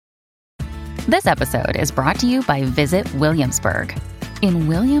This episode is brought to you by Visit Williamsburg. In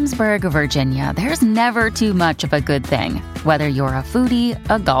Williamsburg, Virginia, there's never too much of a good thing. Whether you're a foodie,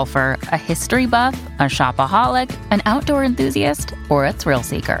 a golfer, a history buff, a shopaholic, an outdoor enthusiast, or a thrill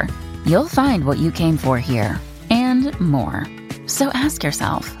seeker, you'll find what you came for here and more. So ask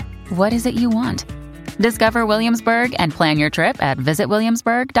yourself, what is it you want? Discover Williamsburg and plan your trip at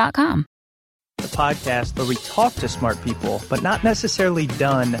visitwilliamsburg.com. The podcast where we talk to smart people, but not necessarily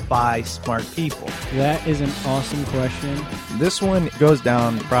done by smart people. That is an awesome question. This one goes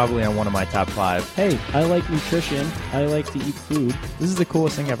down probably on one of my top 5. Hey, I like nutrition. I like to eat food. This is the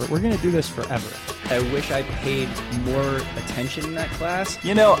coolest thing ever. We're going to do this forever. I wish I paid more attention in that class.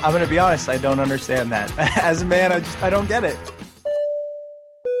 You know, I'm going to be honest, I don't understand that. As a man, I don't get it.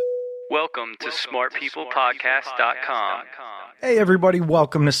 Welcome to smartpeoplepodcast.com. Hey everybody,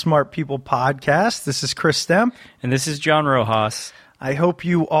 welcome to Smart People Podcast. This is Chris Stemp. And this is John Rojas. I hope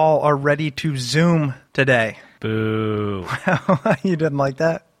you all are ready to Zoom today. Boo. You didn't like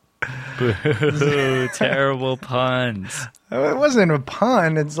that? Boo. Terrible puns. It wasn't a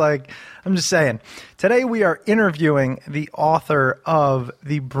pun. It's like, I'm just saying. Today we are interviewing the author of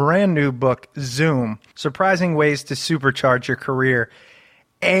the brand new book, Zoom, Surprising Ways to Supercharge Your Career.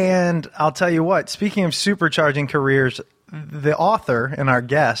 And I'll tell you what, speaking of supercharging careers, the author and our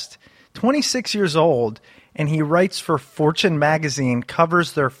guest, 26 years old, and he writes for Fortune magazine,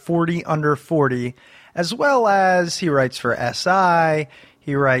 covers their 40 under 40, as well as he writes for SI,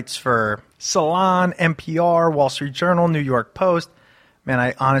 he writes for Salon, NPR, Wall Street Journal, New York Post. Man,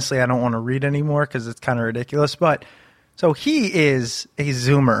 I don't want to read anymore because it's kind of ridiculous. But so he is a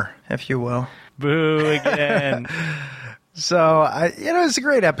Zoomer, if you will. Boo again. So, it's a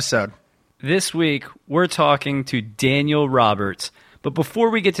great episode. This week, we're talking to Daniel Roberts. But before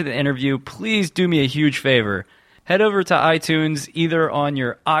we get to the interview, please do me a huge favor. Head over to iTunes, either on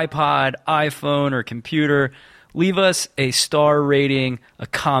your iPod, iPhone, or computer. Leave us a star rating, a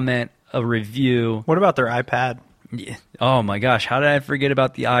comment, a review. What about their iPad? Yeah. Oh my gosh, how did I forget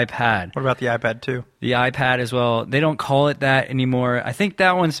about the iPad? What about the iPad 2? The iPad as well. They don't call it that anymore. I think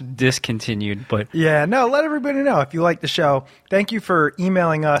that one's discontinued. But yeah, no, let everybody know if you like the show. Thank you for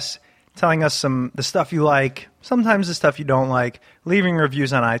emailing us, telling us the stuff you like, sometimes the stuff you don't like, leaving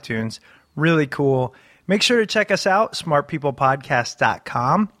reviews on iTunes. Really cool. Make sure to check us out,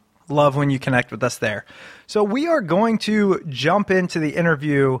 smartpeoplepodcast.com. Love when you connect with us there. So we are going to jump into the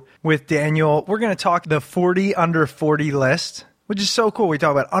interview with Daniel. We're going to talk the 40 under 40 list, which is so cool. We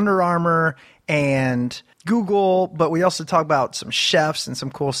talk about Under Armour and Google, but we also talk about some chefs and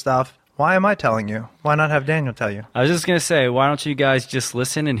some cool stuff. Why am I telling you? Why not have Daniel tell you? I was just going to say, why don't you guys just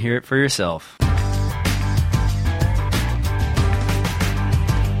listen and hear it for yourself?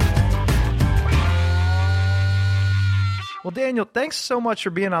 Well, Daniel, thanks so much for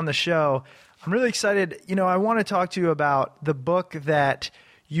being on the show. I'm really excited. I want to talk to you about the book that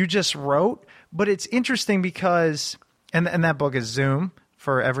you just wrote, but it's interesting because, and that book is Zoom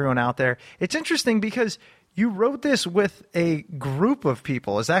for everyone out there. It's interesting because you wrote this with a group of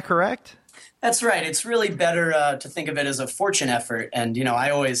people. Is that correct? That's right. It's really better to think of it as a Fortune effort. And, I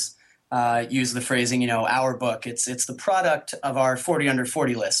always use the phrasing, our book. It's the product of our 40 under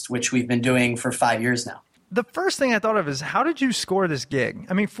 40 list, which we've been doing for 5 years now. The first thing I thought of is, how did you score this gig?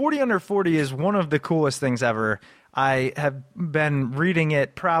 I mean, 40 under 40 is one of the coolest things ever. I have been reading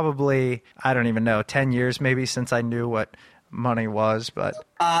it probably, 10 years maybe since I knew what money was. But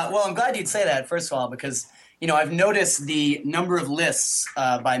well, I'm glad you'd say that, first of all, because, I've noticed the number of lists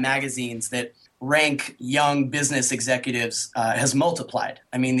by magazines that rank young business executives has multiplied.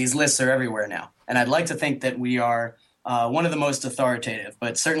 I mean, these lists are everywhere now. And I'd like to think that we are one of the most authoritative,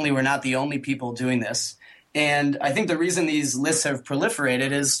 but certainly we're not the only people doing this. And I think the reason these lists have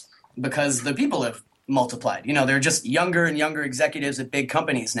proliferated is because the people have multiplied. There are just younger and younger executives at big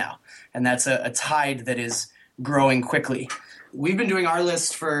companies now, and that's a tide that is growing quickly. We've been doing our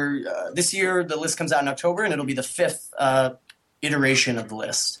list for this year. The list comes out in October, and it'll be the 5th iteration of the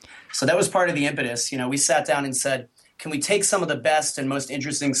list. So that was part of the impetus. We sat down and said, can we take some of the best and most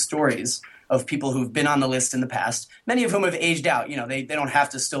interesting stories of people who've been on the list in the past, many of whom have aged out. They don't have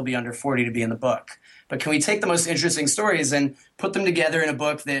to still be under 40 to be in the book. But can we take the most interesting stories and put them together in a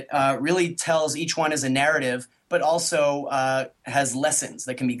book that really tells each one as a narrative, but also has lessons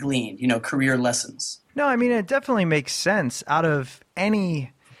that can be gleaned, career lessons? No, I mean, it definitely makes sense. Out of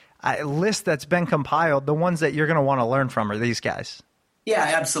any list that's been compiled, the ones that you're going to want to learn from are these guys.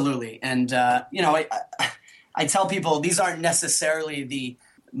 Yeah, absolutely. And, I tell people these aren't necessarily the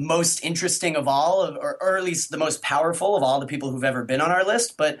most interesting of all, or at least the most powerful of all the people who've ever been on our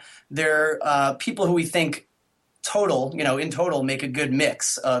list, but they're people who we think in total, make a good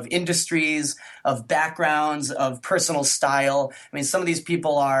mix of industries, of backgrounds, of personal style. I mean, some of these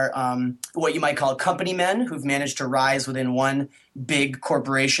people are what you might call company men who've managed to rise within one big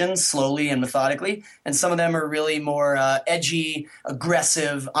corporation slowly and methodically. And some of them are really more edgy,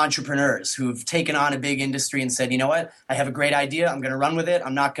 aggressive entrepreneurs who've taken on a big industry and said, you know what, I have a great idea. I'm going to run with it.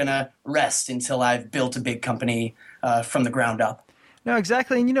 I'm not going to rest until I've built a big company from the ground up. No,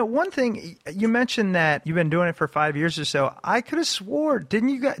 exactly. And one thing you mentioned that you've been doing it for 5 years or so. I could have swore,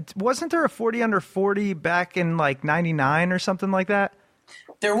 wasn't there a 40 under 40 back in like 99 or something like that?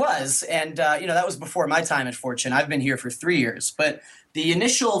 There was. And, that was before my time at Fortune. I've been here for 3 years. But the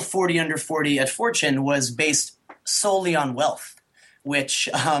initial 40 under 40 at Fortune was based solely on wealth, which,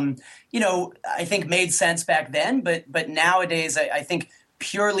 I think made sense back then. But nowadays, I think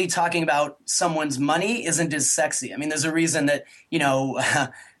purely talking about someone's money isn't as sexy. I mean, there's a reason that,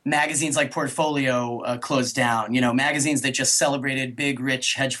 magazines like Portfolio closed down, magazines that just celebrated big,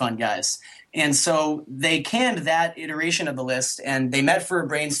 rich hedge fund guys. And so they canned that iteration of the list, and they met for a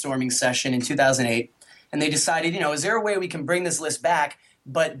brainstorming session in 2008. And they decided, is there a way we can bring this list back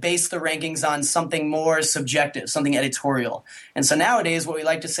but base the rankings on something more subjective, something editorial? And so nowadays what we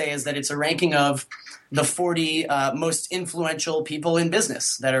like to say is that it's a ranking of the 40 most influential people in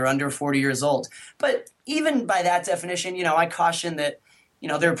business that are under 40 years old. But even by that definition, I caution that,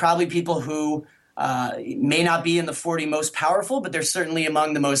 there are probably people who may not be in the 40 most powerful, but they're certainly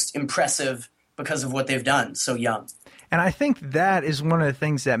among the most impressive because of what they've done so young. And I think that is one of the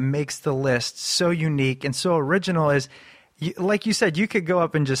things that makes the list so unique and so original is, like you said, you could go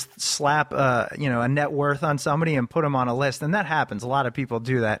up and just slap a net worth on somebody and put them on a list, and that happens. A lot of people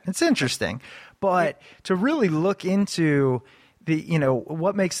do that. It's interesting. But to really look into the,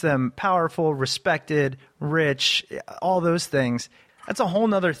 what makes them powerful, respected, rich, all those things, that's a whole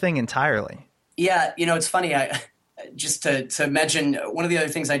nother thing entirely. Yeah, it's funny. Just to mention, one of the other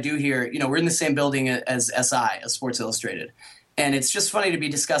things I do here, we're in the same building as SI, as Sports Illustrated. And it's just funny to be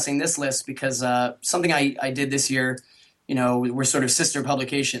discussing this list because something I did this year, we're sort of sister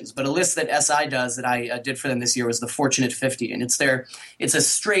publications, but a list that SI does that I did for them this year was the Fortunate 50. And it's a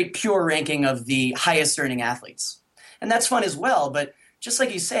straight, pure ranking of the highest earning athletes. And that's fun as well. But just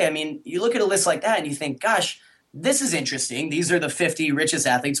like you say, I mean, you look at a list like that and you think, gosh, this is interesting. These are the 50 richest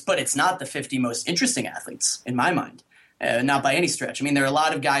athletes, but it's not the 50 most interesting athletes in my mind, not by any stretch. I mean, there are a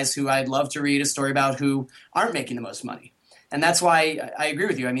lot of guys who I'd love to read a story about who aren't making the most money. And that's why I agree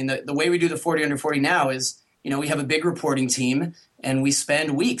with you. I mean, the way we do the 40 under 40 now is, we have a big reporting team and we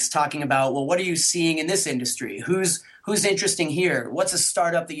spend weeks talking about, well, what are you seeing in this industry? Who's interesting here? What's a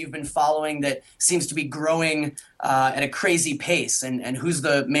startup that you've been following that seems to be growing at a crazy pace? And who's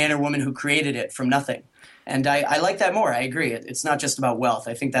the man or woman who created it from nothing? And I like that more. I agree. It's not just about wealth.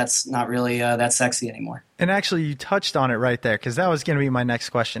 I think that's not really that sexy anymore. And actually, you touched on it right there because that was going to be my next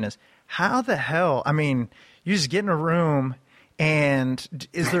question is, how the hell, I mean, you just get in a room and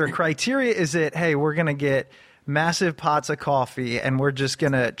is there a criteria? Is it, hey, we're going to get massive pots of coffee and we're just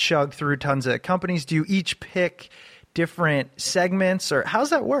going to chug through tons of companies? Do you each pick different segments or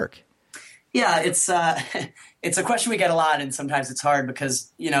how's that work? Yeah, it's a question we get a lot, and sometimes it's hard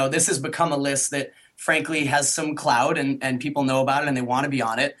because, this has become a list that frankly has some clout and people know about it and they want to be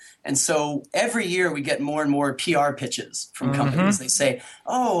on it. And so every year we get more and more PR pitches from companies. They say,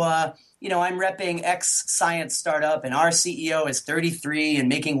 I'm repping X science startup and our CEO is 33 and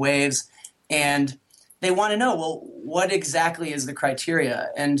making waves. And they want to know, well, what exactly is the criteria?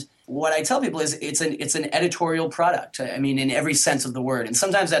 And what I tell people is it's an editorial product. I mean, in every sense of the word. And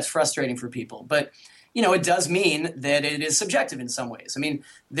sometimes that's frustrating for people. But, it does mean that it is subjective in some ways. I mean,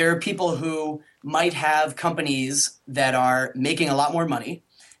 there are people who might have companies that are making a lot more money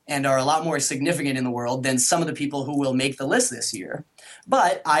and are a lot more significant in the world than some of the people who will make the list this year.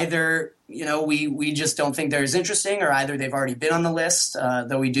 But either, we just don't think they're as interesting, or either they've already been on the list,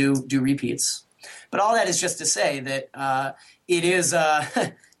 though we do repeats. But all that is just to say that it is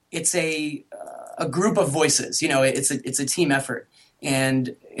it's a group of voices. It's a team effort.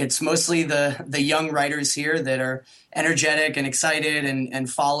 And it's mostly the young writers here that are energetic and excited and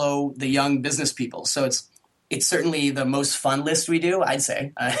follow the young business people. So it's certainly the most fun list we do, I'd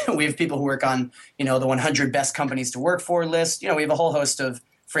say. We have people who work on, the 100 best companies to work for list. We have a whole host of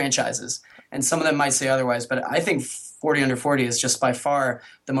franchises. And some of them might say otherwise. But I think 40 under 40 is just by far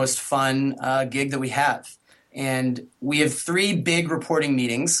the most fun gig that we have. And we have 3 big reporting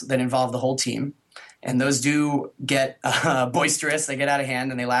meetings that involve the whole team. And those do get boisterous. They get out of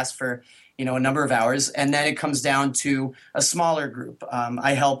hand and they last for, a number of hours. And then it comes down to a smaller group.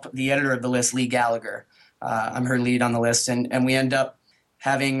 I help the editor of the list, Lee Gallagher. I'm her lead on the list. And we end up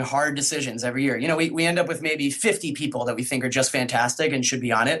having hard decisions every year. You know, we end up with maybe 50 people that we think are just fantastic and should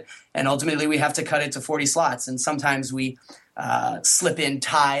be on it. And ultimately we have to cut it to 40 slots. And sometimes we slip in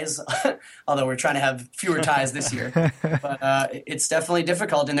ties, although we're trying to have fewer ties this year. But it's definitely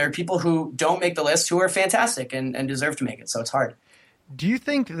difficult. And there are people who don't make the list who are fantastic and deserve to make it. So it's hard. Do you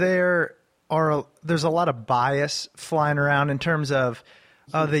think there's a lot of bias flying around in terms of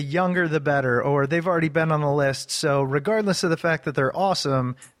the younger the better, or they've already been on the list, so regardless of the fact that they're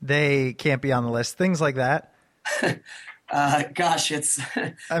awesome, they can't be on the list, things like that? Gosh, it's...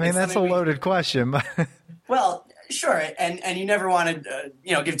 I mean, that's a loaded question. But well, sure, and you never want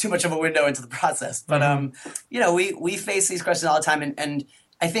to give too much of a window into the process. But, we face these questions all the time, and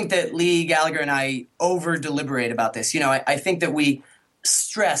I think that Lee Gallagher and I over-deliberate about this. I think that we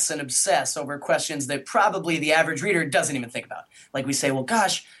stress and obsess over questions that probably the average reader doesn't even think about. Like we say, well,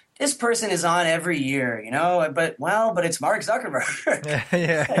 gosh, this person is on every year, but it's Mark Zuckerberg.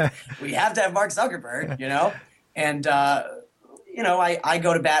 Yeah. We have to have Mark Zuckerberg, and, I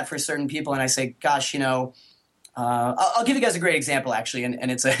go to bat for certain people and I say, gosh, I'll give you guys a great example, actually,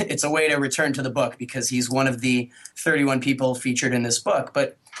 and it's a way to return to the book because he's one of the 31 people featured in this book.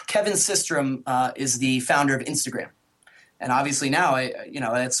 But Kevin Systrom is the founder of Instagram. And obviously now,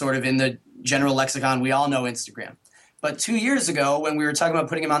 that's sort of in the general lexicon. We all know Instagram. But 2 years ago, when we were talking about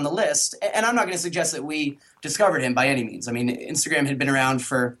putting him on the list, and I'm not going to suggest that we discovered him by any means. I mean, Instagram had been around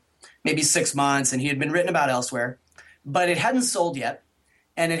for maybe 6 months, and he had been written about elsewhere. But it hadn't sold yet,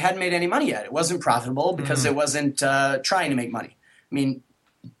 and it hadn't made any money yet. It wasn't profitable because it wasn't trying to make money. I mean,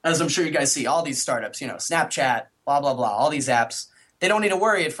 as I'm sure you guys see, all these startups, Snapchat, blah, blah, blah, all these apps, they don't need to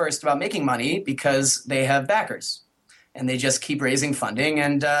worry at first about making money because they have backers. And they just keep raising funding,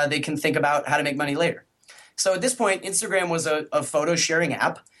 and they can think about how to make money later. So at this point, Instagram was a photo sharing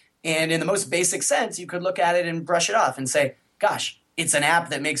app. And in the most basic sense, you could look at it and brush it off and say, gosh, it's an app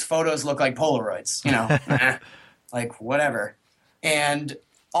that makes photos look like Polaroids, like whatever. And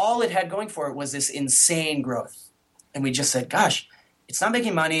all it had going for it was this insane growth. And we just said, gosh, it's not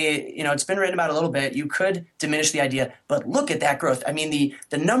making money. It's been written about a little bit. You could diminish the idea, but look at that growth. I mean,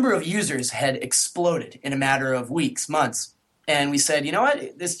 the number of users had exploded in a matter of weeks, months. And we said, you know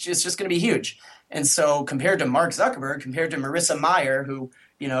what? This is just going to be huge. And so compared to Mark Zuckerberg, compared to Marissa Mayer, who,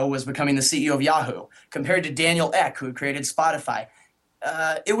 was becoming the CEO of Yahoo, compared to Daniel Ek, who had created Spotify,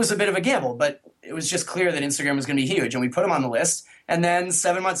 it was a bit of a gamble, but it was just clear that Instagram was going to be huge. And we put him on the list. And then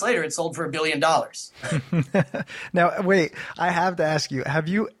 7 months later, it sold for $1 billion. Now, wait, I have to ask you, have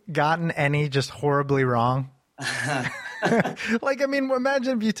you gotten any just horribly wrong?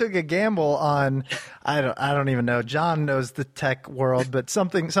 Imagine if you took a gamble on, I don't even know, John knows the tech world, but some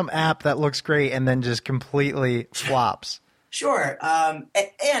app that looks great and then just completely flops. Sure. And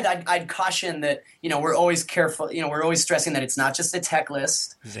I'd caution that, we're always careful, we're always stressing that it's not just a tech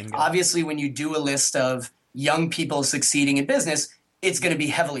list. Zingo. Obviously, when you do a list of young people succeeding in business, it's going to be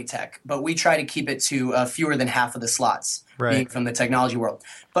heavily tech, but we try to keep it to fewer than half of the slots being from the technology world.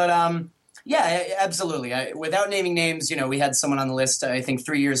 But yeah, absolutely. Without naming names, we had someone on the list, I think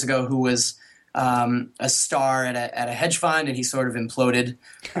 3 years ago, who was a star at a hedge fund, and he sort of imploded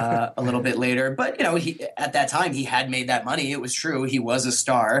a little bit later. But, at that time, he had made that money. It was true. He was a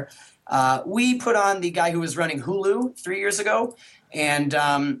star. We put on the guy who was running Hulu 3 years ago. And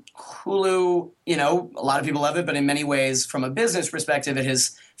Hulu, a lot of people love it, but in many ways, from a business perspective, it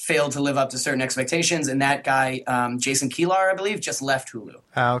has failed to live up to certain expectations. And that guy, Jason Kilar, I believe, just left Hulu.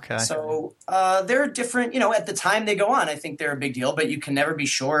 Oh, okay. So they're different. At the time they go on, I think they're a big deal, but you can never be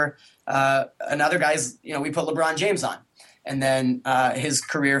sure. Another guy's, we put LeBron James on. And then his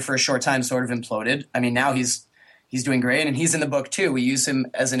career for a short time sort of imploded. I mean, now he's doing great, and he's in the book too. We use him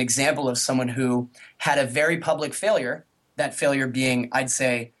as an example of someone who had a very public failure. That failure being, I'd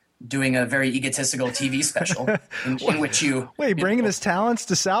say, doing a very egotistical TV special in which you... Wait, bringing his talents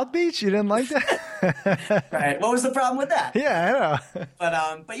to South Beach? You didn't like that? Right. What was the problem with that? Yeah, I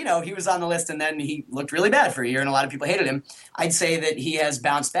know. But he was on the list, and then he looked really bad for a year, and a lot of people hated him. I'd say that he has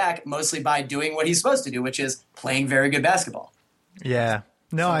bounced back mostly by doing what he's supposed to do, which is playing very good basketball. Yeah.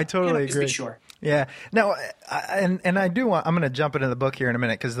 No, I totally agree. Sure. Yeah. Now, and I do want... I'm going to jump into the book here in a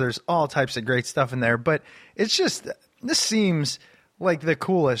minute because there's all types of great stuff in there, but it's just... This seems like the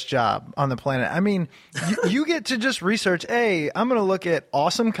coolest job on the planet. I mean, you get to just research, hey, I'm going to look at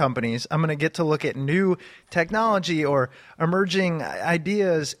awesome companies. I'm going to get to look at new technology or emerging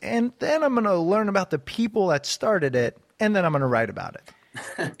ideas. And then I'm going to learn about the people that started it. And then I'm going to write about it.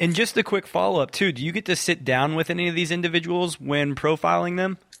 And just a quick follow-up, too. Do you get to sit down with any of these individuals when profiling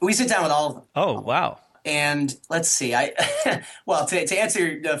them? We sit down with all of them. Oh, wow. And let's see. To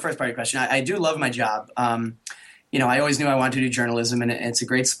answer the first part of your question, I do love my job. I always knew I wanted to do journalism, and it's a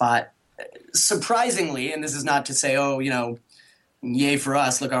great spot. Surprisingly, and this is not to say, yay for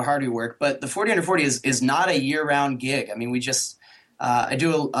us, look how hard we work, but the 40 Under 40 is not a year-round gig. I mean, we just I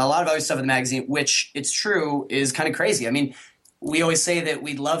do a lot of other stuff in the magazine, which, it's true, is kind of crazy. I mean, we always say that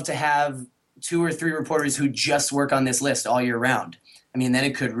we'd love to have 2 or 3 reporters who just work on this list all year round. I mean, then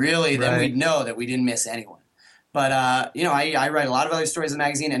it could really, then we'd know that we didn't miss anyone. But, I write a lot of other stories in the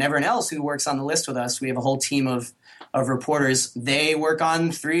magazine, and everyone else who works on the list with us, we have a whole team of reporters. They work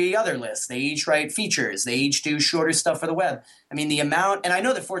on 3 other lists. They each write features. They each do shorter stuff for the web. I mean, the amount, and I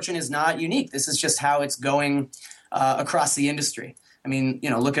know that Fortune is not unique. This is just how it's going across the industry. I mean,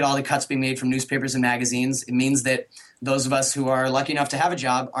 look at all the cuts being made from newspapers and magazines. It means that those of us who are lucky enough to have a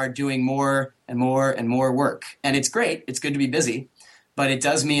job are doing more and more and more work. And it's great. It's good to be busy. But it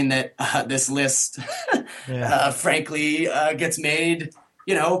does mean that this list, frankly, gets made,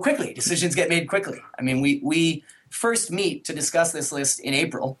 quickly. Decisions get made quickly. I mean, we first meet to discuss this list in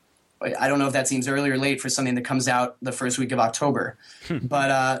April. I don't know if that seems early or late for something that comes out the first week of October.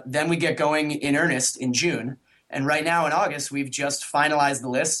 But then we get going in earnest in June. And right now in August, we've just finalized the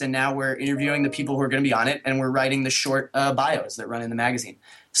list, and now we're interviewing the people who are going to be on it, and we're writing the short bios that run in the magazine.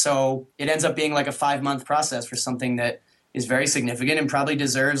 So it ends up being like a 5-month process for something that is very significant and probably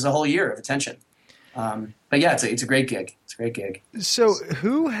deserves a whole year of attention. But yeah, it's a great gig. It's a great gig. So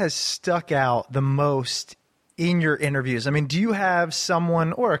who has stuck out the most in your interviews? I mean, do you have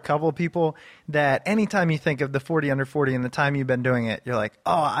someone or a couple of people that anytime you think of the 40 Under 40 and the time you've been doing it, you're like,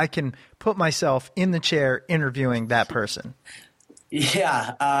 oh, I can put myself in the chair interviewing that person?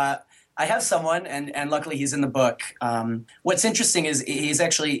 Yeah, I have someone, and luckily he's in the book. What's interesting is he's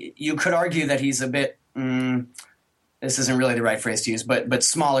actually, you could argue that he's a bit, this isn't really the right phrase to use, but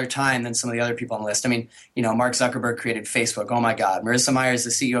smaller time than some of the other people on the list. I mean, Mark Zuckerberg created Facebook. Oh my God. Marissa Mayer is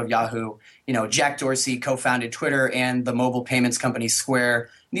the CEO of Yahoo. Jack Dorsey co-founded Twitter and the mobile payments company Square.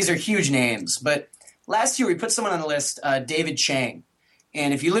 These are huge names. But last year we put someone on the list, David Chang.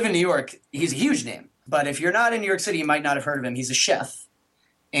 And if you live in New York, he's a huge name. But if you're not in New York City, you might not have heard of him. He's a chef.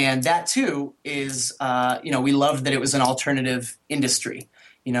 And that too is, we loved that it was an alternative industry.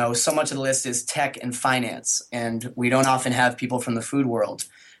 So much of the list is tech and finance, and we don't often have people from the food world.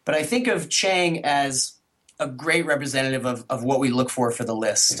 But I think of Chang as a great representative of what we look for the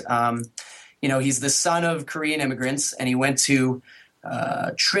list. He's the son of Korean immigrants, and he went to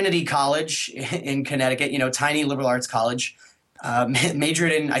Trinity College in Connecticut, tiny liberal arts college,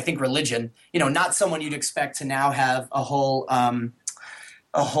 majored in, I think, religion. Not someone you'd expect to now have a whole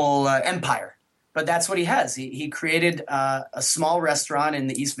empire. But that's what he has. He created a small restaurant in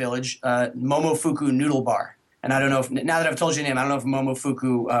the East Village, Momofuku Noodle Bar. And I don't know if, now that I've told you the name, I don't know if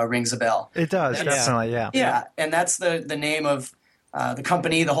Momofuku rings a bell. It does, definitely, yeah. Yeah, and that's the name of the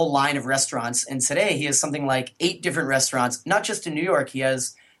company, the whole line of restaurants. And today he has something like 8 different restaurants, not just in New York. He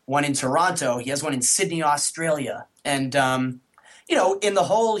has one in Toronto. He has one in Sydney, Australia. And, in the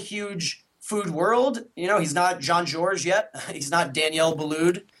whole huge food world, he's not Jean-Georges yet. He's not Danielle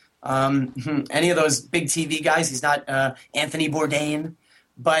Boulud. Any of those big TV guys. He's not Anthony Bourdain,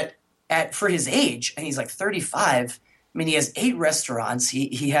 but for his age, and he's like 35. I mean, he has 8 restaurants.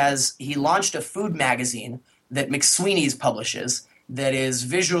 He launched a food magazine that McSweeney's publishes that is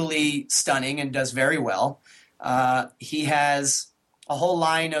visually stunning and does very well. He has a whole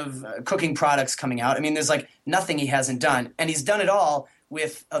line of cooking products coming out. I mean, there's like nothing he hasn't done, and he's done it all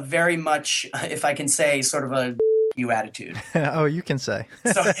with a very much, if I can say, sort of a you attitude. Oh, you can say.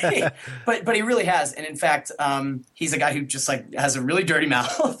 But he really has, and in fact, he's a guy who just like has a really dirty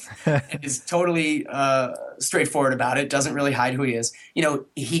mouth and is totally straightforward about it. Doesn't really hide who he is.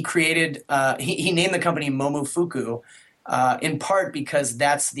 He created, he named the company Momofuku in part because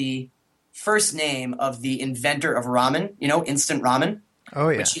that's the first name of the inventor of ramen. Instant ramen. Oh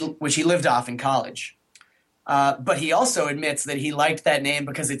yeah, which he lived off in college. But he also admits that he liked that name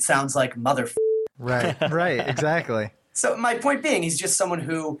because it sounds like motherfucker. Right, exactly. So my point being, he's just someone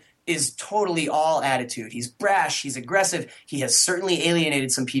who is totally all attitude. He's brash, he's aggressive, he has certainly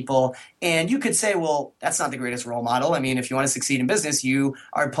alienated some people, and you could say, well, that's not the greatest role model. I mean, if you want to succeed in business, you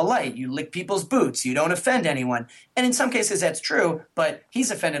are polite, you lick people's boots, you don't offend anyone. And in some cases that's true, but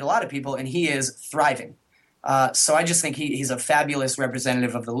he's offended a lot of people, and he is thriving. So I just think he's a fabulous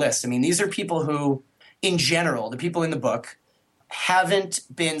representative of the list. I mean, these are people who, in general, the people in the book, haven't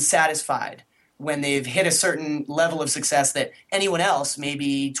been satisfied when they've hit a certain level of success that anyone else,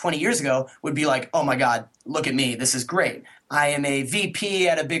 maybe 20 years ago, would be like, oh my God, look at me, this is great. I am a VP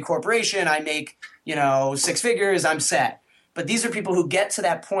at a big corporation, I make, 6 figures, I'm set. But these are people who get to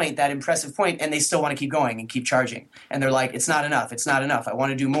that point, that impressive point, and they still want to keep going and keep charging. And they're like, it's not enough, I want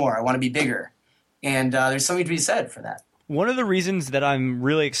to do more, I want to be bigger. And there's something to be said for that. One of the reasons that I'm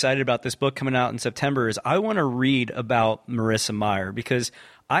really excited about this book coming out in September is I want to read about Marissa Mayer, because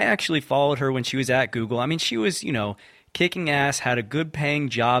I actually followed her when she was at Google. I mean, she was, kicking ass, had a good paying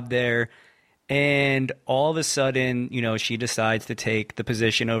job there. And all of a sudden, she decides to take the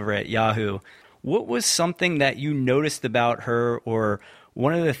position over at Yahoo. What was something that you noticed about her, or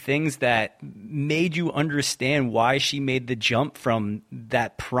one of the things that made you understand why she made the jump from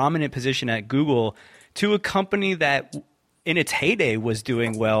that prominent position at Google to a company that in its heyday was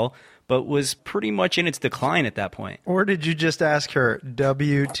doing well, but was pretty much in its decline at that point? Or did you just ask her,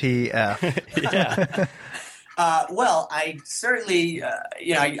 WTF? Yeah. Well, I certainly,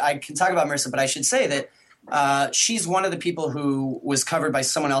 I can talk about Marissa, but I should say that she's one of the people who was covered by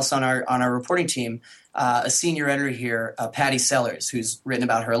someone else on our reporting team, a senior editor here, Patty Sellers, who's written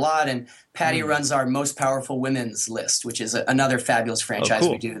about her a lot. And Patty runs our Most Powerful Women's list, which is another fabulous franchise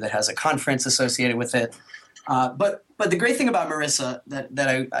we do that has a conference associated with it. But the great thing about Marissa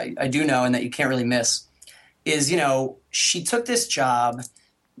that I do know and that you can't really miss is, she took this job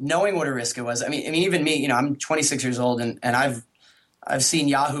knowing what a risk it was. I mean, even me, I'm 26 years old and I've seen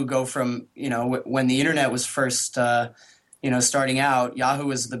Yahoo go from, when the internet was first, starting out, Yahoo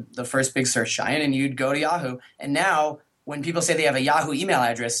was the first big search giant, and you'd go to Yahoo. And now when people say they have a Yahoo email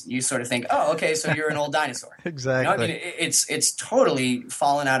address, you sort of think, oh, okay, so you're an old dinosaur. Exactly. It's totally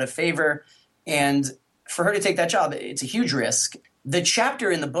fallen out of favor. And for her to take that job, it's a huge risk. The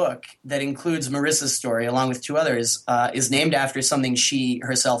chapter in the book that includes Marissa's story, along with two others, is named after something she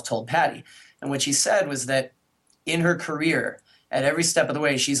herself told Patty. And what she said was that in her career, at every step of the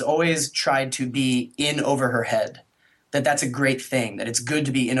way, she's always tried to be in over her head, that's a great thing, that it's good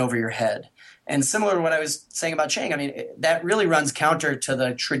to be in over your head. And similar to what I was saying about Chang, I mean, that really runs counter to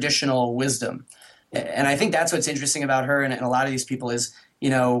the traditional wisdom. And I think that's what's interesting about her and a lot of these people is,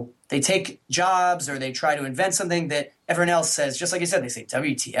 they take jobs or they try to invent something that everyone else says, just like you said, they say,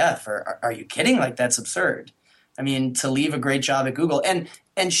 WTF, or are you kidding? Like, that's absurd. I mean, to leave a great job at Google.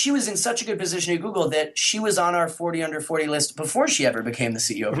 And she was in such a good position at Google that she was on our 40 under 40 list before she ever became the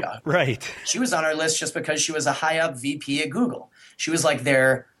CEO of Yahoo. Right. She was on our list just because she was a high up VP at Google. She was like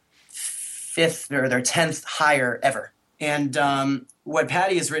their 5th or their 10th hire ever. And what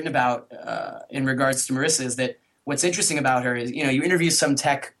Patty has written about in regards to Marissa is that what's interesting about her is, you interview some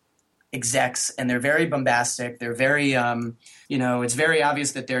tech execs and they're very bombastic. They're very, it's very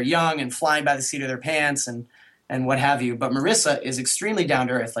obvious that they're young and flying by the seat of their pants and what have you. But Marissa is extremely down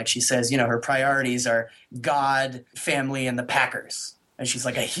to earth. Like she says, her priorities are God, family, and the Packers. And she's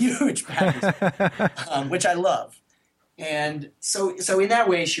like a huge Packers fan, which I love. And so in that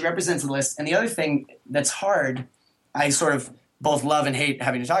way, she represents the list. And the other thing that's hard, I sort of both love and hate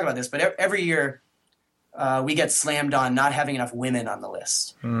having to talk about this, but every year we get slammed on not having enough women on the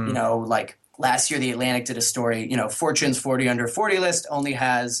list. Like last year, The Atlantic did a story, Fortune's 40 under 40 list only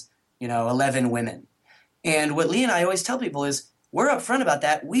has, 11 women. And what Lee and I always tell people is we're upfront about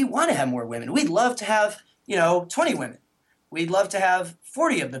that. We want to have more women. We'd love to have, 20 women. We'd love to have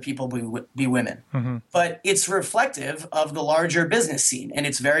 40 of the people be women. Mm-hmm. But it's reflective of the larger business scene. And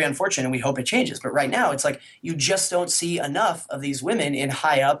it's very unfortunate, and we hope it changes. But right now, it's like you just don't see enough of these women in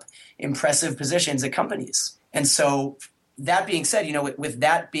high up, impressive positions at companies. And so that being said, with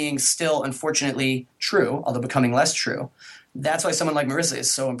that being still unfortunately true, although becoming less true, that's why someone like Marissa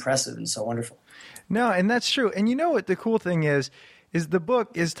is so impressive and so wonderful. No, and that's true. And you know what the cool thing is the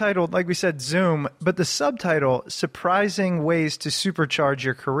book is titled, like we said, Zoom, but the subtitle, Surprising Ways to Supercharge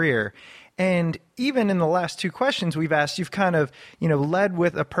Your Career. And even in the last two questions we've asked, you've kind of, led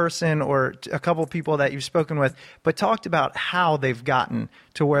with a person or a couple of people that you've spoken with, but talked about how they've gotten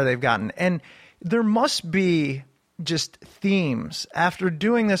to where they've gotten. And there must be just themes. After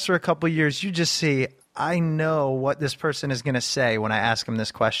doing this for a couple of years, you just see, I know what this person is going to say when I ask them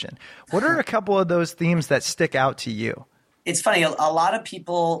this question. What are a couple of those themes that stick out to you? It's funny. A lot of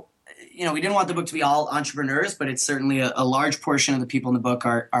people, we didn't want the book to be all entrepreneurs, but it's certainly a large portion of the people in the book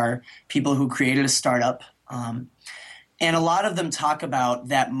are people who created a startup. And a lot of them talk about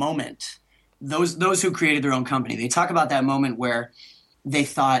that moment, those who created their own company. They talk about that moment where they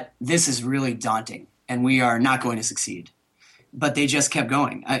thought, this is really daunting and we are not going to succeed. But they just kept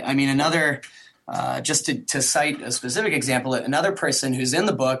going. I mean, another... just to cite a specific example, another person who's in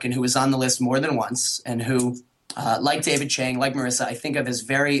the book and who was on the list more than once and who, like David Chang, like Marissa, I think of as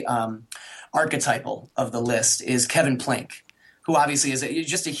very archetypal of the list is Kevin Plank, who obviously is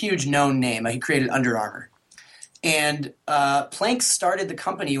just a huge known name. He created Under Armour. And Plank started the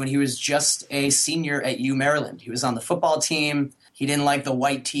company when he was just a senior at UMaryland. He was on the football team. He didn't like the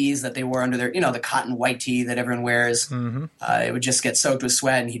white tees that they wore under their, the cotton white tee that everyone wears. Mm-hmm. It would just get soaked with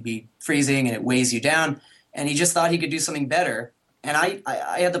sweat and he'd be freezing and it weighs you down. And he just thought he could do something better. And I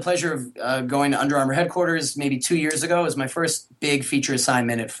had the pleasure of going to Under Armour headquarters maybe 2 years ago. It was my first big feature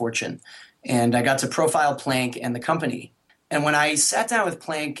assignment at Fortune. And I got to profile Plank and the company. And when I sat down with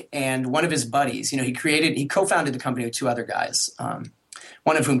Plank and one of his buddies, he co-founded the company with two other guys,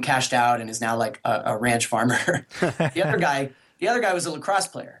 one of whom cashed out and is now like a ranch farmer. The other guy was a lacrosse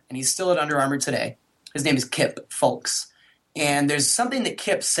player, and he's still at Under Armour today. His name is Kip Fulks. And there's something that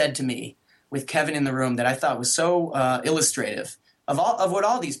Kip said to me with Kevin in the room that I thought was so illustrative of what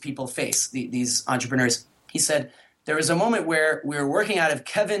all these people face, these entrepreneurs. He said, there was a moment where we were working out of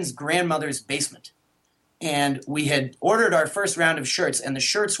Kevin's grandmother's basement. And we had ordered our first round of shirts, and the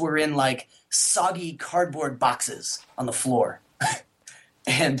shirts were in like soggy cardboard boxes on the floor.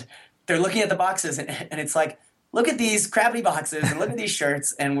 And they're looking at the boxes, and it's like, look at these crappy boxes, and look at these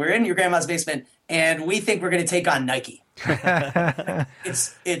shirts, and we're in your grandma's basement, and we think we're going to take on Nike.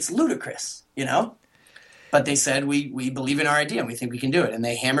 It's ludicrous, But they said, we believe in our idea, and we think we can do it. And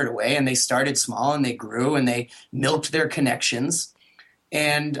they hammered away, and they started small, and they grew, and they milked their connections.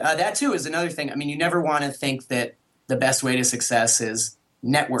 And that, too, is another thing. I mean, you never want to think that the best way to success is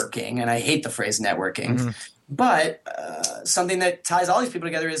networking, and I hate the phrase networking. Mm-hmm. But something that ties all these people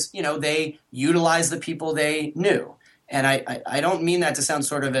together is, they utilize the people they knew. And I don't mean that to sound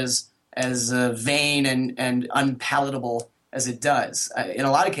sort of as vain and unpalatable as it does. In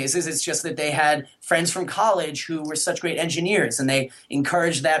a lot of cases, it's just that they had friends from college who were such great engineers, and they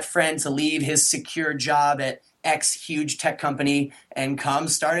encouraged that friend to leave his secure job at X huge tech company and come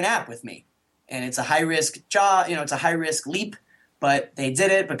start an app with me. And it's a high-risk job, it's a high-risk leap, but they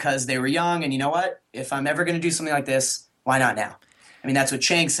did it because they were young. And you know what? If I'm ever going to do something like this, why not now? I mean, that's what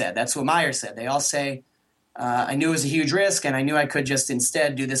Chang said. That's what Meyer said. They all say, I knew it was a huge risk, and I knew I could just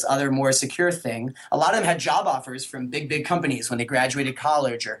instead do this other more secure thing. A lot of them had job offers from big companies when they graduated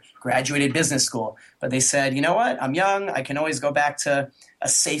college or graduated business school. But they said, you know what? I'm young. I can always go back to a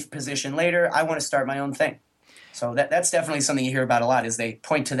safe position later. I want to start my own thing. So that's definitely something you hear about a lot, is they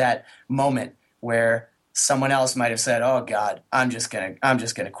point to that moment where someone else might have said, oh, God, I'm just gonna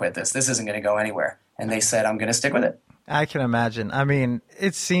quit this. This isn't going to go anywhere. And they said, I'm going to stick with it. I can imagine. I mean,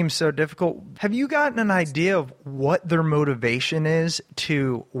 it seems so difficult. Have you gotten an idea of what their motivation is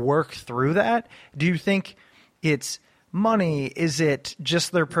to work through that? Do you think it's money? Is it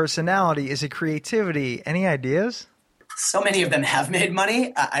just their personality? Is it creativity? Any ideas? So many of them have made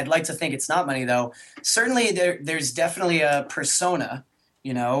money. I'd like to think it's not money, though. Certainly, there's definitely a persona,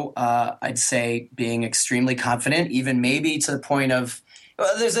 I'd say being extremely confident, even maybe to the point of,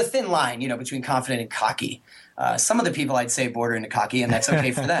 there's a thin line, between confident and cocky. Some of the people I'd say border into cocky, and that's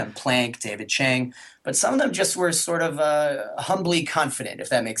okay for them. Plank, David Chang. But some of them just were sort of humbly confident, if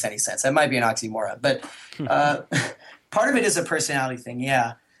that makes any sense. That might be an oxymoron. But part of it is a personality thing,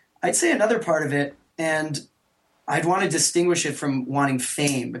 yeah. I'd say another part of it, and I'd want to distinguish it from wanting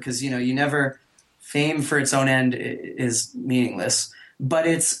fame, because, you never – fame for its own end is meaningless. But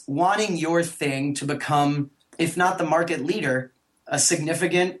it's wanting your thing to become, if not the market leader, a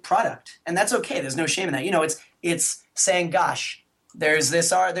significant product. And that's okay. There's no shame in that. It's saying, gosh,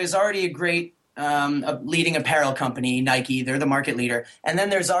 there's already a great a leading apparel company, Nike. They're the market leader. And then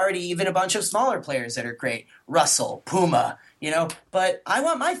there's already even a bunch of smaller players that are great. Russell, Puma, But I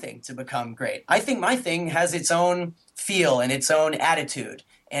want my thing to become great. I think my thing has its own feel and its own attitude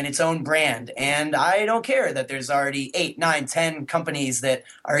and its own brand. And I don't care that there's already 8, 9, 10 companies that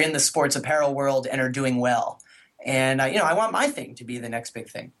are in the sports apparel world and are doing well. And I want my thing to be the next big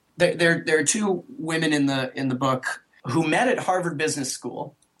thing. There are two women in the book who met at Harvard Business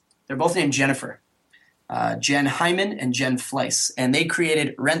School. They're both named Jennifer, Jen Hyman and Jen Fleiss, and they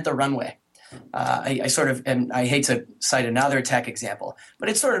created Rent the Runway. I hate to cite another tech example, but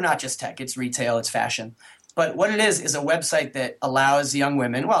it's sort of not just tech. It's retail, it's fashion. But what it is a website that allows young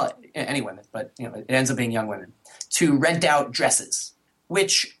women, well, any women, but it ends up being young women, to rent out dresses,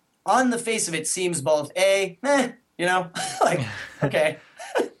 which on the face of it seems both A, like, okay,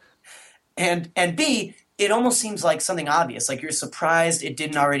 and B, it almost seems like something obvious, like you're surprised it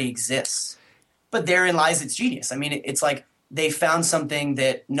didn't already exist. But therein lies its genius. I mean, it's like they found something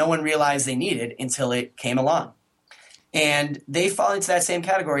that no one realized they needed until it came along. And they fall into that same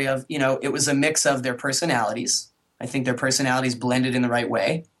category of, it was a mix of their personalities. I think their personalities blended in the right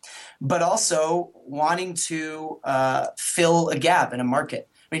way, but also wanting to fill a gap in a market.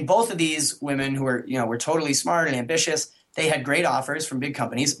 I mean, both of these women who were totally smart and ambitious, they had great offers from big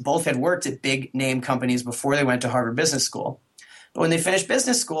companies. Both had worked at big name companies before they went to Harvard Business School. But when they finished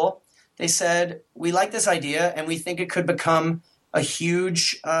business school, they said, we like this idea and we think it could become a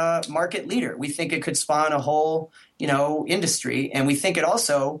huge market leader. We think it could spawn a whole, industry. And we think it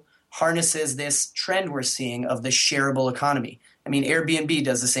also harnesses this trend we're seeing of the shareable economy. I mean, Airbnb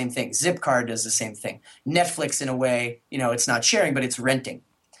does the same thing. Zipcar does the same thing. Netflix, in a way, it's not sharing, but it's renting.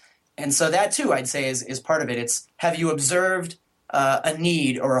 And so that, too, I'd say is part of it. It's, have you observed a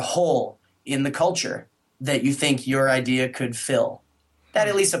need or a hole in the culture that you think your idea could fill? That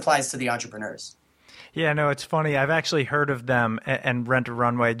at least applies to the entrepreneurs. Yeah, no, it's funny. I've actually heard of them and Rent a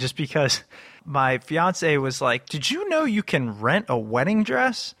Runway just because my fiance was like, did you know you can rent a wedding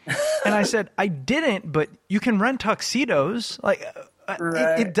dress? And I said, I didn't, but you can rent tuxedos. Like,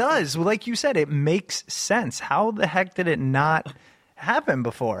 right. it does. Like you said, it makes sense. How the heck did it not happen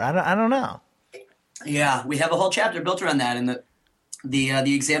before? I don't know. Yeah, we have a whole chapter built around that. And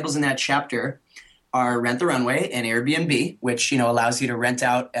the examples in that chapter are Rent the Runway and Airbnb, which, allows you to rent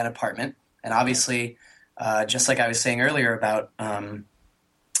out an apartment. And obviously, just like I was saying earlier about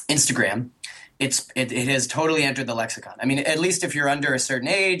Instagram, it has totally entered the lexicon. I mean, at least if you're under a certain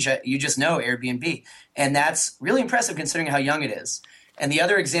age, you just know Airbnb. And that's really impressive considering how young it is. And the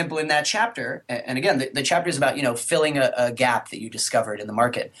other example in that chapter, and again, the chapter is about, filling a gap that you discovered in the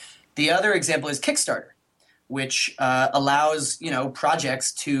market. The other example is Kickstarter, which allows,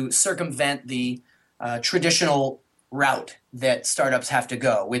 projects to circumvent the traditional route that startups have to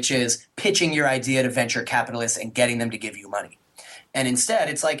go, which is pitching your idea to venture capitalists and getting them to give you money. And instead,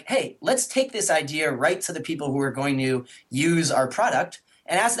 it's like, hey, let's take this idea right to the people who are going to use our product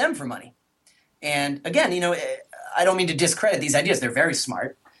and ask them for money. And again, I don't mean to discredit these ideas. They're very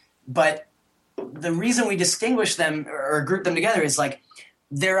smart. But the reason we distinguish them or group them together is like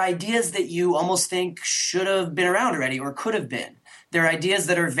they're ideas that you almost think should have been around already or could have been. They're ideas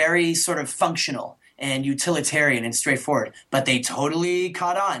that are very sort of functional and utilitarian and straightforward, but they totally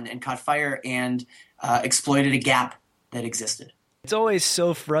caught on and caught fire and exploited a gap that existed. It's always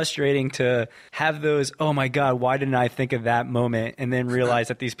so frustrating to have those, oh my God, why didn't I think of that moment? And then realize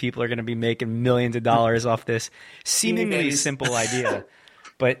that these people are going to be making millions of dollars off this seemingly simple idea.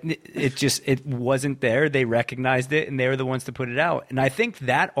 But it wasn't there. They recognized it and they were the ones to put it out. And I think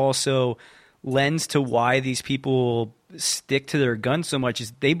that also lends to why these people stick to their guns so much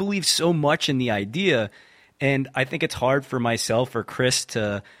is they believe so much in the idea. And I think it's hard for myself or Chris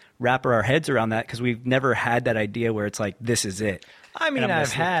to wrap our heads around that because we've never had that idea where it's like, this is it. I mean,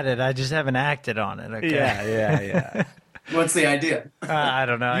 I've had it. I just haven't acted on it. Okay? Yeah. What's the idea? I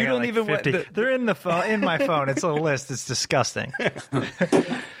don't know. You don't even want They're in my phone. It's a list. It's disgusting.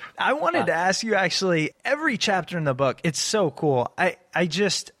 I wanted to ask you actually, every chapter in the book, it's so cool. I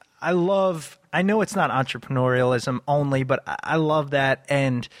know it's not entrepreneurialism only, but I love that.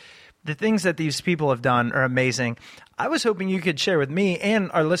 And the things that these people have done are amazing. I was hoping you could share with me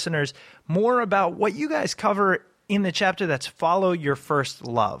and our listeners more about what you guys cover in the chapter that's Follow Your First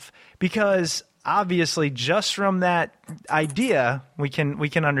Love. Because obviously just from that idea, we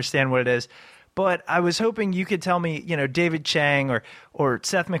can understand what it is. But I was hoping you could tell me, David Chang or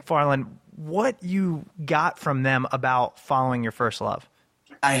Seth MacFarlane, what you got from them about following your first love.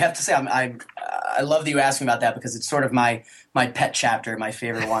 I have to say, I love that you asked me about that because it's sort of my pet chapter, my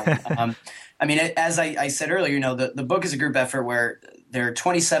favorite one. I mean, as I said earlier, the book is a group effort where there are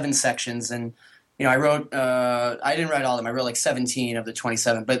 27 sections, and I wrote. I didn't write all of them. I wrote like 17 of the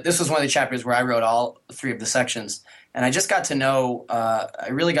 27, but this was one of the chapters where I wrote all 3 of the sections, and I just got to know. I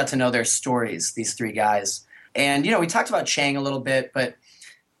really got to know their stories. These 3 guys, and we talked about Chang a little bit, but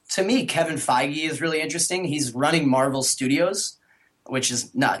to me, Kevin Feige is really interesting. He's running Marvel Studios, which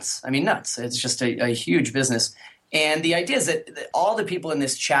is nuts. I mean, nuts. It's just a huge business. And the idea is that all the people in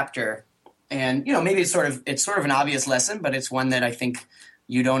this chapter, and maybe it's sort of an obvious lesson, but it's one that I think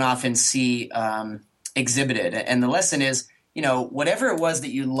you don't often see exhibited. And the lesson is, whatever it was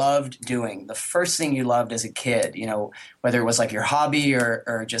that you loved doing, the first thing you loved as a kid, whether it was like your hobby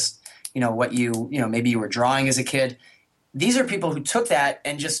or just, what maybe you were drawing as a kid. These are people who took that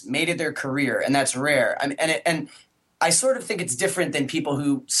and just made it their career, and that's rare. I mean, and I sort of think it's different than people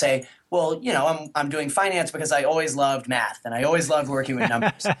who say, well, I'm doing finance because I always loved math and I always loved working with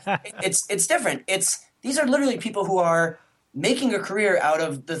numbers. It's different. These are literally people who are making a career out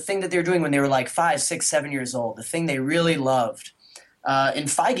of the thing that they were doing when they were like 5, 6, 7 years old, the thing they really loved. In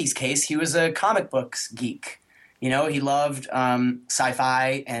Feige's case, he was a comic books geek. He loved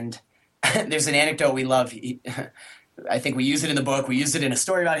sci-fi, and there's an anecdote we love. I think we used it in the book. We used it in a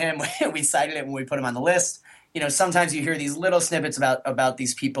story about him. We cited it when we put him on the list. Sometimes you hear these little snippets about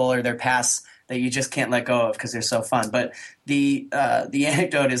these people or their pasts that you just can't let go of because they're so fun. But the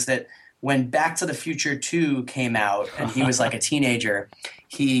anecdote is that when Back to the Future 2 came out and he was like a teenager,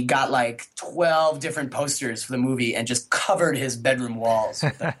 he got like 12 different posters for the movie and just covered his bedroom walls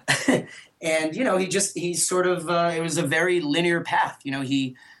with them. And, you know, he sort of, it was a very linear path. You know,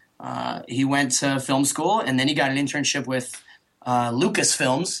 he went to film school and then he got an internship with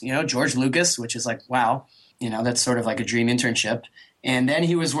Lucasfilms, you know, George Lucas, which is like, wow, you know, that's sort of like a dream internship. And then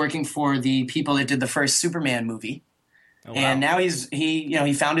he was working for the people that did the first Superman movie. Oh, wow. And now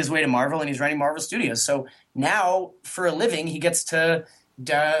he found his way to Marvel and he's running Marvel Studios. So now for a living, he gets to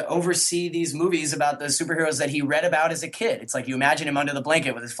oversee these movies about the superheroes that he read about as a kid. It's like you imagine him under the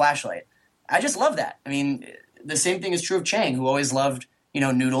blanket with his flashlight. I just love that. I mean, the same thing is true of Chang, who always loved, you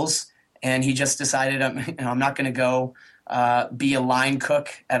know, noodles. And he just decided, I'm not going to go be a line cook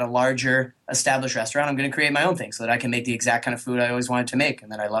at a larger established restaurant. I'm going to create my own thing so that I can make the exact kind of food I always wanted to make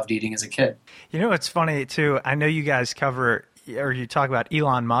and that I loved eating as a kid. You know what's funny, too? I know you guys cover or you talk about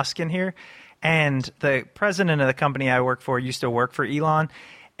Elon Musk in here. And the president of the company I work for used to work for Elon.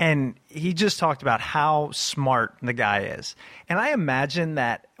 And he just talked about how smart the guy is. And I imagine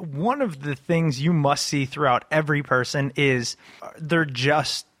that one of the things you must see throughout every person is they're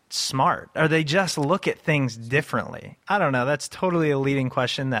just smart, or they just look at things differently. I don't know. That's totally a leading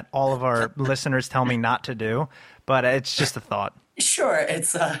question that all of our listeners tell me not to do, but it's just a thought. Sure.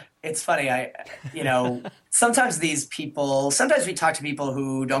 It's funny. Sometimes sometimes we talk to people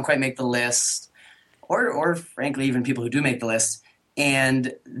who don't quite make the list or frankly, even people who do make the list,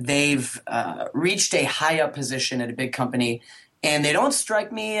 and they've reached a high up position at a big company, and they don't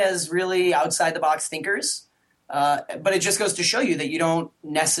strike me as really outside the box thinkers. But it just goes to show you that you don't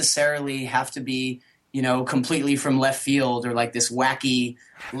necessarily have to be, you know, completely from left field or like this wacky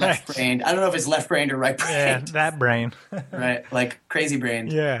left-brained. I don't know if it's left-brained or right-brained. Yeah, that brain. Right, like crazy brain.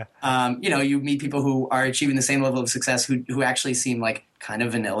 Yeah. You know, you meet people who are achieving the same level of success who actually seem like kind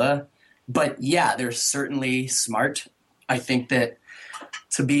of vanilla. But yeah, they're certainly smart. I think that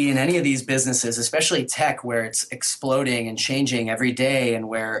to be in any of these businesses, especially tech, where it's exploding and changing every day and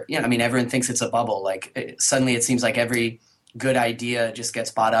where, you know, I mean, everyone thinks it's a bubble. Like suddenly it seems like every good idea just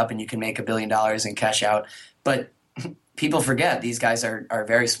gets bought up and you can make $1 billion and cash out. But people forget these guys are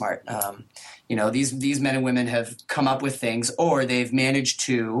very smart. You know, these men and women have come up with things, or they've managed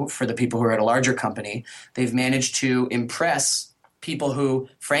to, for the people who are at a larger company, they've managed to impress people who,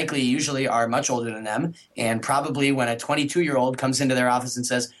 frankly, usually are much older than them. And probably when a 22-year-old comes into their office and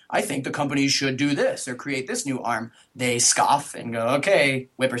says, I think the company should do this or create this new arm, they scoff and go, okay,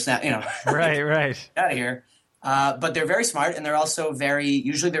 whippersnap, you know. Right. Out of here. But they're very smart, and they're also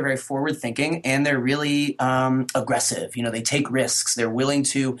usually they're very forward-thinking, and they're really aggressive. You know, they take risks. They're willing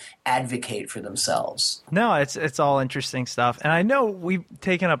to advocate for themselves. No, it's all interesting stuff. And I know we've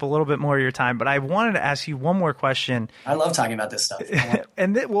taken up a little bit more of your time, but I wanted to ask you one more question. I love talking about this stuff.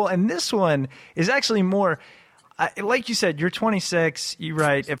 And this one is actually more, like you said, you're 26, you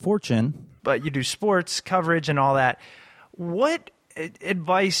write at Fortune, but you do sports coverage and all that. What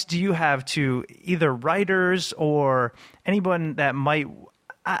advice do you have to either writers or anyone that might,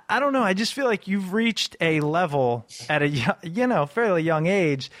 I don't know, I just feel like you've reached a level at a fairly young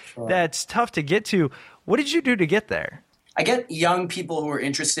age that's tough to get to. What did you do to get there? I get young people who are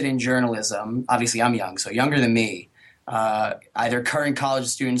interested in journalism. Obviously, I'm young, so younger than me. Either current college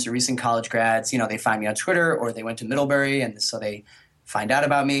students or recent college grads. You know, they find me on Twitter or they went to Middlebury, and so they find out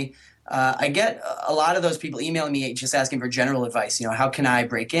about me. I get a lot of those people emailing me just asking for general advice. You know, how can I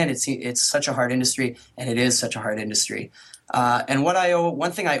break in? It's such a hard industry, and it is such a hard industry. And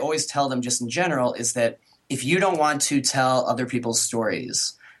one thing I always tell them just in general is that if you don't want to tell other people's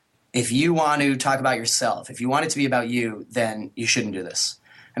stories, if you want to talk about yourself, if you want it to be about you, then you shouldn't do this.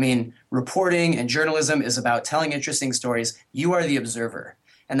 I mean, reporting and journalism is about telling interesting stories. You are the observer.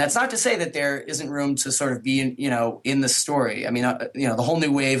 And that's not to say that there isn't room to sort of be, in the story. I mean, the whole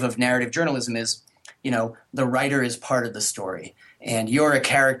new wave of narrative journalism is, the writer is part of the story, and you're a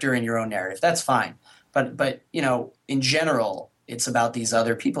character in your own narrative. That's fine. But in general, it's about these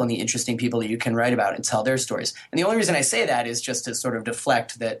other people and the interesting people that you can write about and tell their stories. And the only reason I say that is just to sort of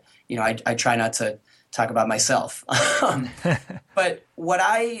deflect that, I try not to talk about myself. But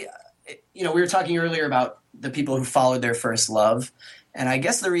we were talking earlier about the people who followed their first love. And I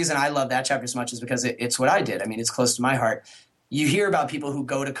guess the reason I love that chapter so much is because it's what I did. I mean, it's close to my heart. You hear about people who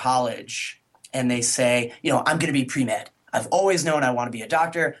go to college and they say, I'm going to be pre-med. I've always known I want to be a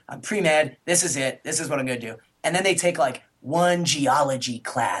doctor. I'm pre-med. This is it. This is what I'm going to do. And then they take like one geology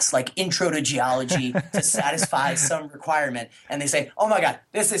class, like intro to geology to satisfy some requirement. And they say, oh my God,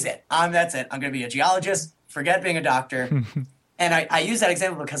 this is it. That's it. I'm going to be a geologist. Forget being a doctor. And I use that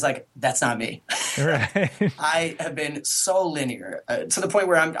example because, like, that's not me. Right. I have been so linear to the point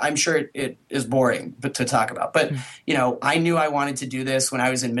where I'm sure it is boring to talk about. But, I knew I wanted to do this when I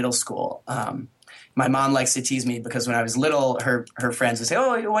was in middle school. My mom likes to tease me because when I was little, her friends would say,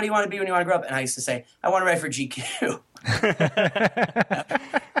 "Oh, what do you want to be when you want to grow up?" And I used to say, "I want to write for GQ."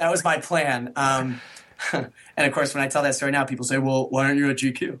 That was my plan. And of course, when I tell that story now, people say, "Well, why aren't you at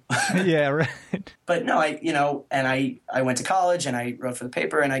GQ?" Yeah, right. But no, I went to college and I wrote for the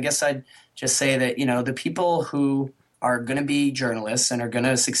paper, and I guess I'd just say that, the people who are going to be journalists and are going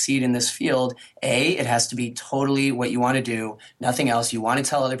to succeed in this field, it has to be totally what you want to do, nothing else. You want to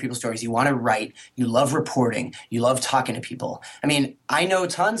tell other people's stories. You want to write. You love reporting. You love talking to people. I mean, I know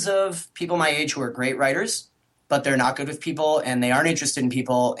tons of people my age who are great writers, but they're not good with people and they aren't interested in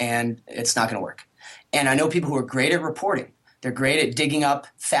people, and it's not going to work. And I know people who are great at reporting. They're great at digging up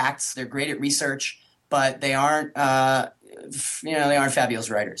facts. They're great at research, but they aren't, they aren't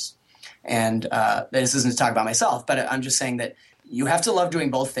fabulous writers. And this isn't to talk about myself, but I'm just saying that you have to love doing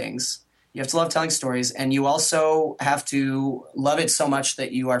both things. You have to love telling stories, and you also have to love it so much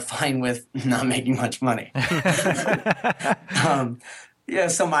that you are fine with not making much money.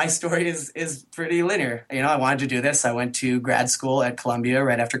 So my story is pretty linear. I wanted to do this. I went to grad school at Columbia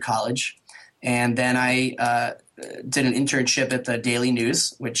right after college. And then I did an internship at the Daily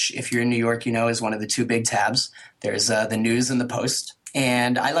News, which if you're in New York, is one of the two big tabs. There's the News and the Post.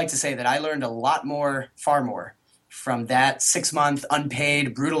 And I like to say that I learned a lot more, far more, from that 6-month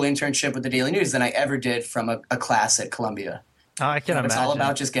unpaid, brutal internship with the Daily News than I ever did from a class at Columbia. Oh, I can imagine. It's all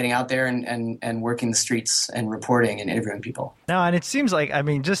about just getting out there and working the streets and reporting and interviewing people. No, and it seems like,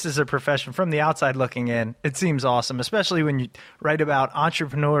 just as a profession, from the outside looking in, it seems awesome, especially when you write about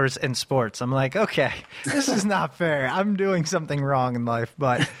entrepreneurs and sports. I'm like, okay, this is not fair. I'm doing something wrong in life.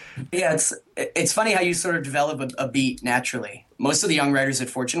 But yeah, it's funny how you sort of develop a beat naturally. Most of the young writers at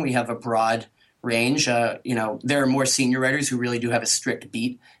Fortune, we have a broad range. There are more senior writers who really do have a strict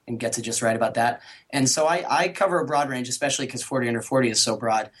beat and get to just write about that. And so I cover a broad range, especially because 40 Under 40 is so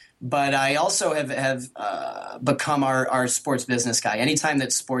broad. But I also have become our sports business guy. Anytime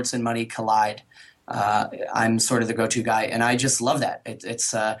that sports and money collide, I'm sort of the go-to guy, and I just love that.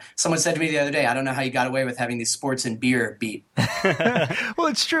 It's someone said to me the other day, "I don't know how you got away with having these sports and beer beat." Well,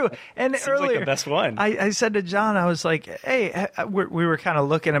 it's true. And Seems earlier, like the best one. I said to John, I was like, "Hey," we were kind of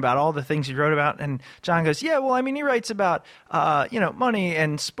looking about all the things you wrote about, and John goes, "Yeah, well, he writes about money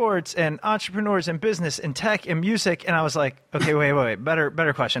and sports and entrepreneurs and business and tech and music." And I was like, "Okay, wait,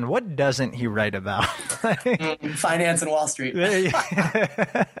 better question. What doesn't he write about?" Finance and Wall Street,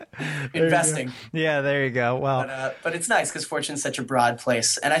 investing. Yeah, there you go. Well, but it's nice because Fortune's such a broad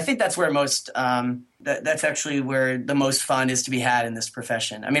place, and I think that's where most that's actually where the most fun is to be had in this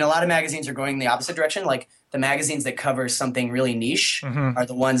profession. A lot of magazines are going in the opposite direction. Like the magazines that cover something really niche are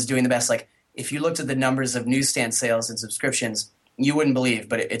the ones doing the best. Like if you looked at the numbers of newsstand sales and subscriptions, you wouldn't believe.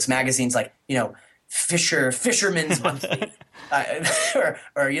 But it's magazines like Fisherman's Monthly,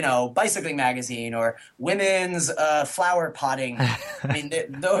 or Bicycling Magazine, or Women's Flower Potting.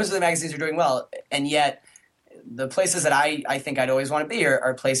 Those are the magazines that are doing well, and yet the places that I think I'd always want to be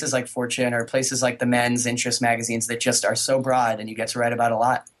are places like Fortune or places like the men's interest magazines that just are so broad and you get to write about a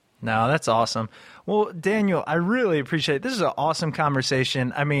lot. No, that's awesome. Well, Daniel, I really appreciate it. This is an awesome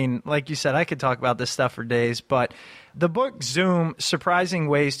conversation. Like you said, I could talk about this stuff for days, but the book Zoom, Surprising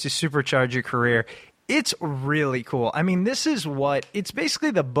Ways to Supercharge Your Career, it's really cool. This is it's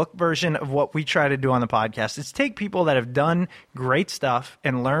basically the book version of what we try to do on the podcast. It's take people that have done great stuff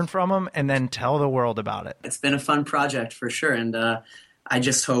and learn from them and then tell the world about it. It's been a fun project for sure. And I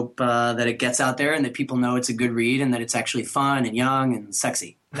just hope that it gets out there and that people know it's a good read and that it's actually fun and young and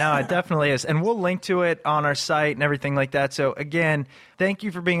sexy. No, it definitely is. And we'll link to it on our site and everything like that. So again, thank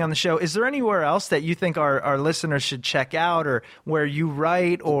you for being on the show. Is there anywhere else that you think our listeners should check out, or where you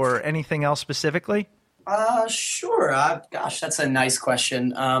write, or anything else specifically? Sure. Gosh, that's a nice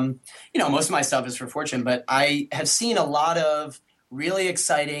question. Most of my stuff is for Fortune, but I have seen a lot of really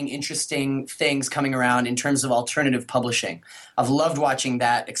exciting, interesting things coming around in terms of alternative publishing. I've loved watching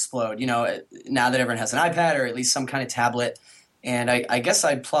that explode, now that everyone has an iPad or at least some kind of tablet. And I guess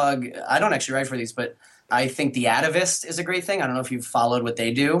I'd plug, I don't actually write for these, but I think The Atavist is a great thing. I don't know if you've followed what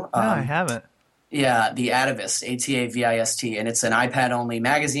they do. No, I haven't. Yeah, The Atavist, Atavist. And it's an iPad-only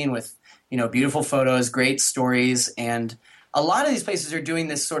magazine with, beautiful photos, great stories. And a lot of these places are doing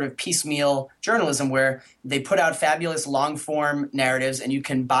this sort of piecemeal journalism where they put out fabulous long-form narratives and you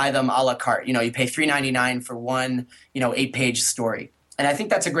can buy them a la carte. You pay $3.99 for one, 8-page story. And I think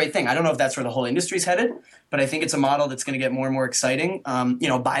that's a great thing. I don't know if that's where the whole industry's headed, but I think it's a model that's going to get more and more exciting.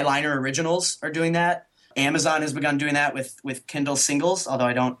 Byliner Originals are doing that. Amazon has begun doing that with Kindle singles, although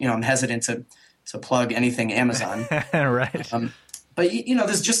I'm hesitant to plug anything Amazon. Right. But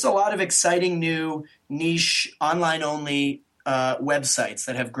there's just a lot of exciting new niche online only websites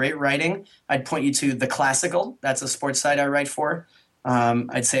that have great writing. I'd point you to The Classical. That's a sports site I write for.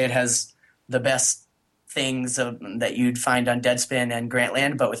 I'd say it has the best things that you'd find on Deadspin and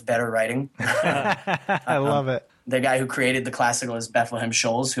Grantland, but with better writing. I love it. The guy who created The Classical is Bethlehem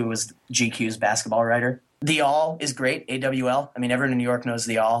Scholes, who was GQ's basketball writer. The All is great, AWL. I mean, everyone in New York knows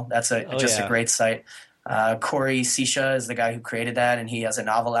The All. That's a great site. Corey Sisha is the guy who created that, and he has a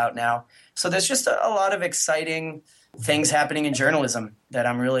novel out now. So there's just a lot of exciting things happening in journalism that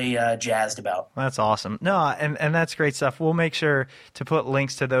I'm really jazzed about. That's awesome. No, and that's great stuff. We'll make sure to put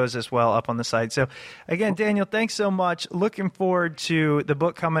links to those as well up on the site. So, again, Daniel, thanks so much. Looking forward to the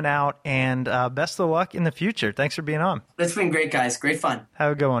book coming out, and best of luck in the future. Thanks for being on. It's been great, guys. Great fun.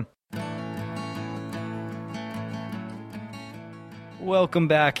 Have a good one. Welcome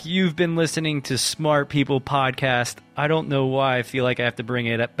back. You've been listening to Smart People Podcast. I don't know why I feel like I have to bring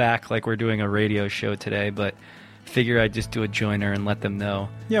it back like we're doing a radio show today, but figure I'd just do a joiner and let them know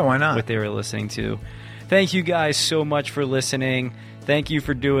why not? What they were listening to. Thank you guys so much for listening. Thank you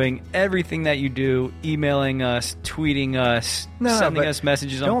for doing everything that you do, emailing us, tweeting us, sending us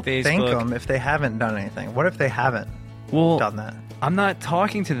messages on Facebook. Don't thank them if they haven't done anything. What if they haven't done that? I'm not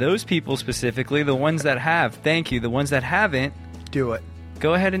talking to those people specifically, the ones that have. Thank you. The ones that haven't, do it.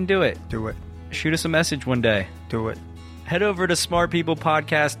 Go ahead and do it. Do it. Shoot us a message one day. Do it. Head over to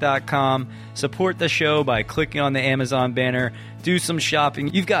smartpeoplepodcast.com. Support the show by clicking on the Amazon banner. Do some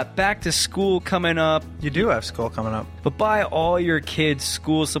shopping. You've got back to school coming up. You do have school coming up. But buy all your kids'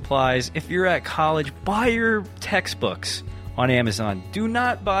 school supplies. If you're at college, buy your textbooks on Amazon. Do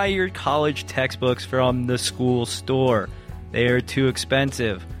not buy your college textbooks from the school store. They are too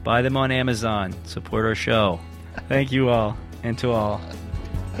expensive. Buy them on Amazon. Support our show. Thank you all. And to all,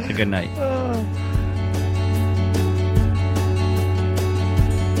 a good night.